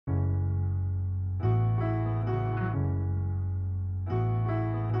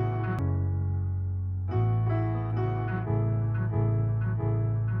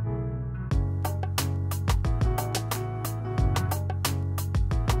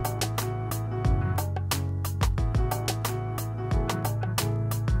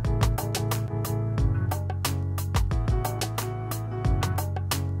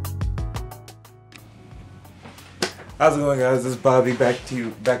How's it going, guys? This is Bobby back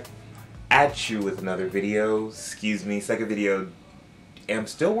at you with another video. Excuse me, second video. I'm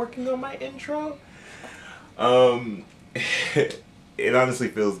still working on my intro. It honestly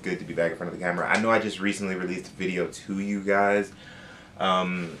feels good to be back in front of the camera. I know I just recently released a video to you guys,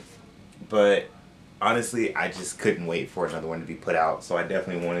 but honestly, I just couldn't wait for another one to be put out. So I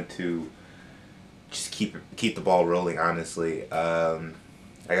definitely wanted to just keep the ball rolling. Honestly, like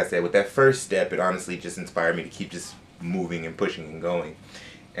I said, with that first step, it honestly just inspired me to keep just moving and pushing and going.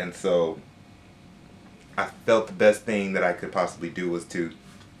 And so I felt the best thing that I could possibly do was to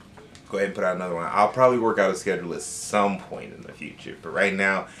go ahead and put out another one. I'll probably work out a schedule at some point in the future, but right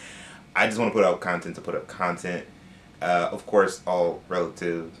now I just want to put out content to put up content. Of course, all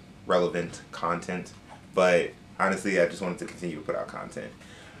relevant content, but honestly I just wanted to continue to put out content.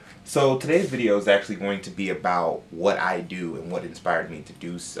 So today's video is actually going to be about what I do and what inspired me to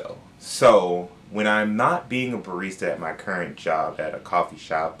do so. So when I'm not being a barista at my current job at a coffee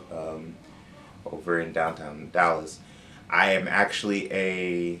shop over in downtown Dallas, I am actually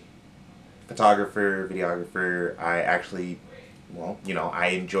a photographer, videographer. I actually, well, you know, I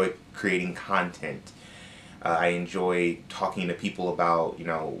enjoy creating content. I enjoy talking to people about, you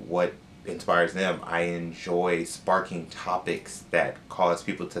know, what inspires them. I enjoy sparking topics that cause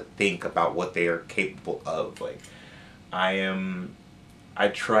people to think about what they are capable of. Like, I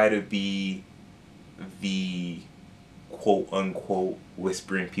try to be the quote unquote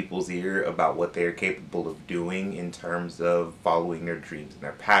whisper in people's ear about what they're capable of doing in terms of following their dreams and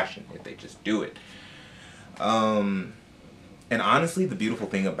their passion if they just do it. And honestly, the beautiful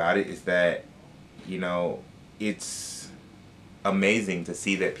thing about it is that, you know, it's amazing to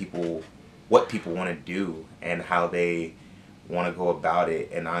see that what people want to do and how they want to go about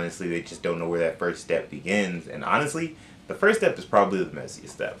it, and honestly they just don't know where that first step begins. And honestly, the first step is probably the messiest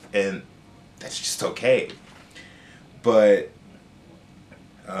step, and that's just okay. But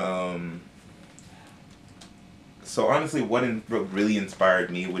so honestly, what really inspired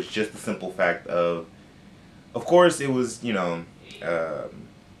me was just the simple fact of course it was, you know, I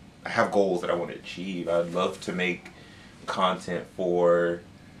have goals that I want to achieve. I'd love to make content for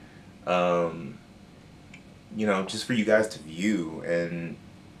you know, just for you guys to view, and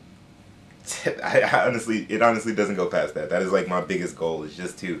it honestly doesn't go past that. That is like my biggest goal, is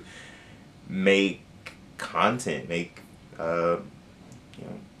just to make content, make you know,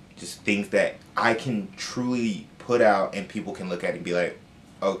 just things that I can truly put out and people can look at it and be like,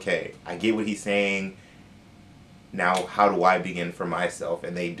 okay, I get what he's saying. Now how do I begin for myself?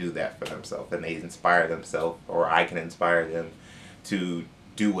 And they do that for themselves, and they inspire themselves, or I can inspire them to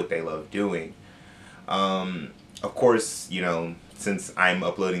do what they love doing. Of course, you know, since I'm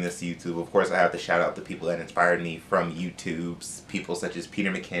uploading this to YouTube, of course I have to shout out the people that inspired me from YouTube's people such as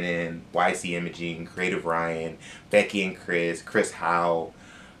Peter McKinnon, YC Imaging, Creative Ryan, Becky and Chris Howe,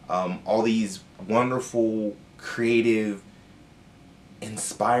 all these wonderful, creative,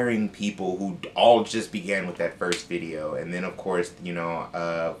 inspiring people who all just began with that first video. And then of course, you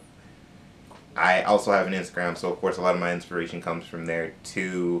know, I also have an Instagram, so of course a lot of my inspiration comes from there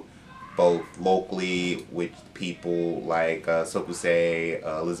too, both locally with people like Sokusei,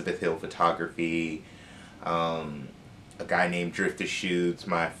 Elizabeth Hill Photography, a guy named Driftershoots,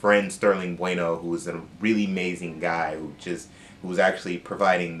 my friend Sterling Bueno, who is a really amazing guy who was actually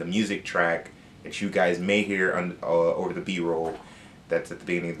providing the music track that you guys may hear over the B-roll that's at the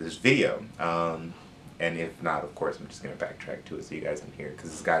beginning of this video. And if not, of course, I'm just going to backtrack to it so you guys can hear it, because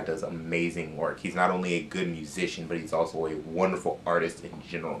this guy does amazing work. He's not only a good musician, but he's also a wonderful artist in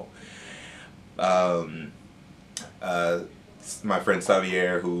general. My friend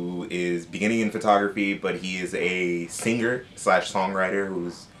Xavier, who is beginning in photography, but he is a singer / songwriter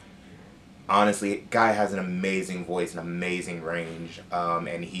who's honestly, guy has an amazing voice, an amazing range,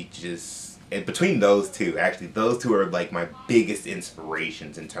 and he just, and between those two, actually, those two are like my biggest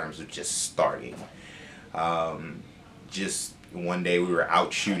inspirations in terms of just starting. Just one day we were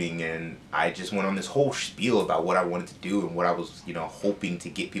out shooting, and I just went on this whole spiel about what I wanted to do and what I was, you know, hoping to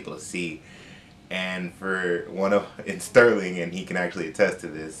get people to see. And for in Sterling, and he can actually attest to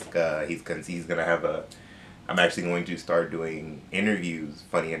this, he's gonna have I'm actually going to start doing interviews,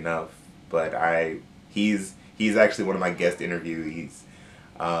 funny enough, but he's actually one of my guest interviewees.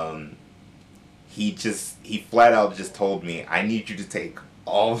 He flat out just told me, I need you to take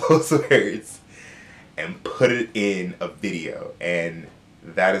all those words and put it in a video, and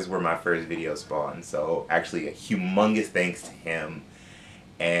that is where my first video spawned. So actually a humongous thanks to him.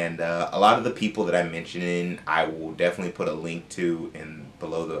 And a lot of the people that I mentioned I will definitely put a link to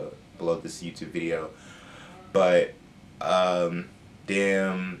below this YouTube video. But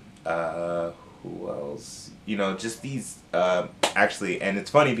Who else? You know, just these, actually, and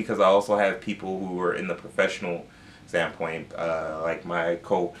it's funny because I also have people who are in the professional standpoint, like my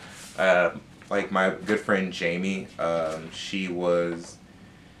like my good friend Jamie.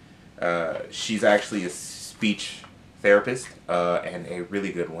 She's actually a speech therapist, and a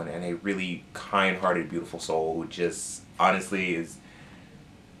really good one, and a really kind-hearted, beautiful soul who just honestly is.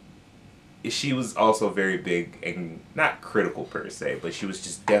 She was also very big and not critical per se, but she was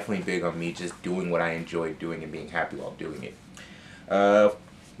just definitely big on me just doing what I enjoyed doing and being happy while doing it.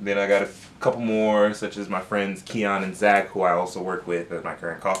 Then I got a couple more, such as my friends Keon and Zach, who I also work with at my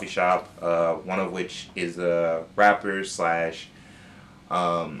current coffee shop. One of which is a rapper slash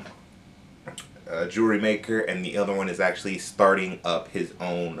a jewelry maker, and the other one is actually starting up his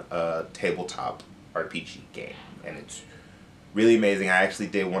own tabletop RPG game, and it's really amazing. I actually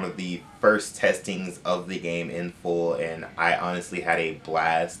did one of the first testings of the game in full, and I honestly had a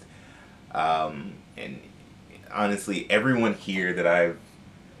blast. And honestly, everyone here that I've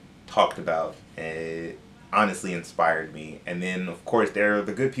talked about honestly inspired me. And then, of course, there are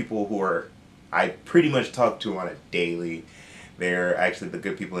the good people who I pretty much talk to on a daily. They're actually the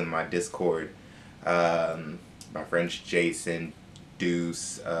good people in my Discord. My friends Jason,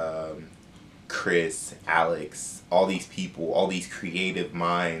 Deuce, Chris, Alex, all these people, all these creative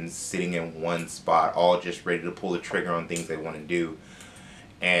minds sitting in one spot, all just ready to pull the trigger on things they want to do.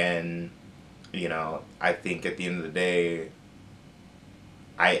 And, you know, I think at the end of the day,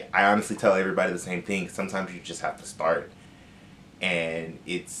 I honestly tell everybody the same thing. Sometimes you just have to start. And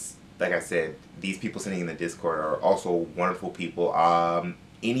it's, like I said, these people sitting in the Discord are also wonderful people.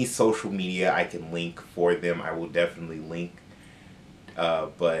 Any social media I can link for them, I will definitely link.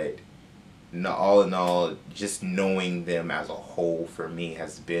 But no, all in all, just knowing them as a whole for me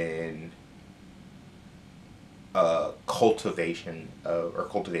has been cultivating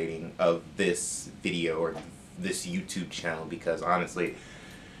of this video or this YouTube channel, because honestly,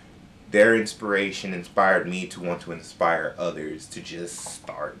 their inspiration inspired me to want to inspire others to just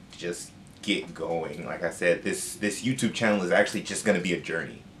get going. Like I said, this YouTube channel is actually just going to be a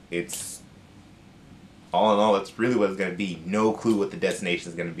journey. It's all in all, it's really what it's going to be. No clue what the destination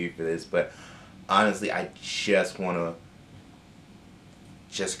is going to be for this, but honestly, I just want to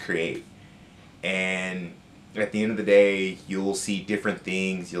just create. And at the end of the day, you'll see different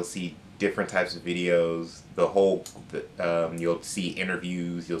things. You'll see different types of videos. You'll see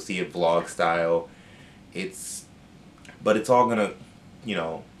interviews. You'll see a vlog style. But it's all gonna, you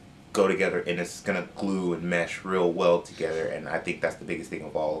know, go together, and it's gonna glue and mesh real well together. And I think that's the biggest thing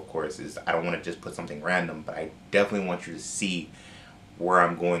of all, of course, is I don't want to just put something random, but I definitely want you to see where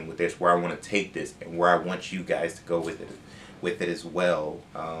I'm going with this, where I want to take this, and where I want you guys to go with it as well.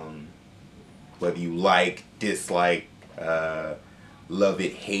 Whether you like, dislike, love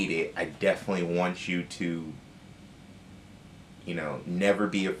it, hate it, I definitely want you to, you know, never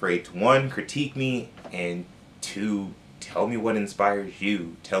be afraid to, one, critique me, and two, tell me what inspires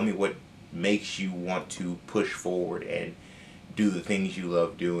you. Tell me what makes you want to push forward and do the things you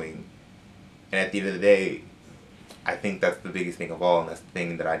love doing. And at the end of the day, I think that's the biggest thing of all, and that's the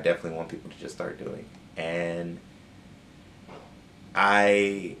thing that I definitely want people to just start doing. And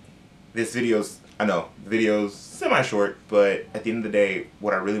this video's, I know, the video's semi-short, but at the end of the day,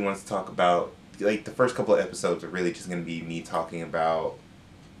 what I really want to talk about, like the first couple of episodes are really just going to be me talking about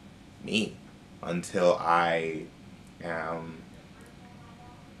me until I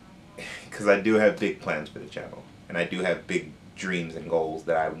because I do have big plans for the channel, and I do have big dreams and goals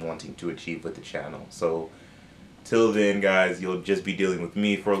that I'm wanting to achieve with the channel. So till then, guys, you'll just be dealing with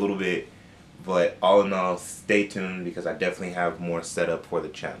me for a little bit, but all in all, stay tuned because I definitely have more set up for the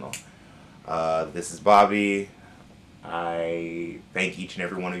channel. This is Bobby. I thank each and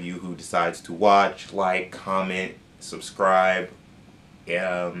every one of you who decides to watch, like, comment, subscribe.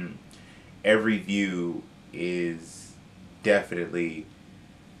 Every view is definitely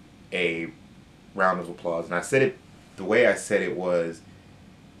a round of applause. And I said it, the way I said it was,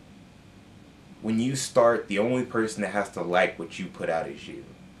 when you start, the only person that has to like what you put out is you.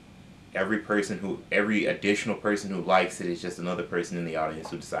 Every additional person who likes it is just another person in the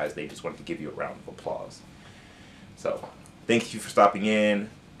audience who decides they just want to give you a round of applause. So, thank you for stopping in.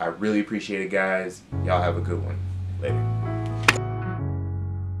 I really appreciate it, guys. Y'all have a good one. Later.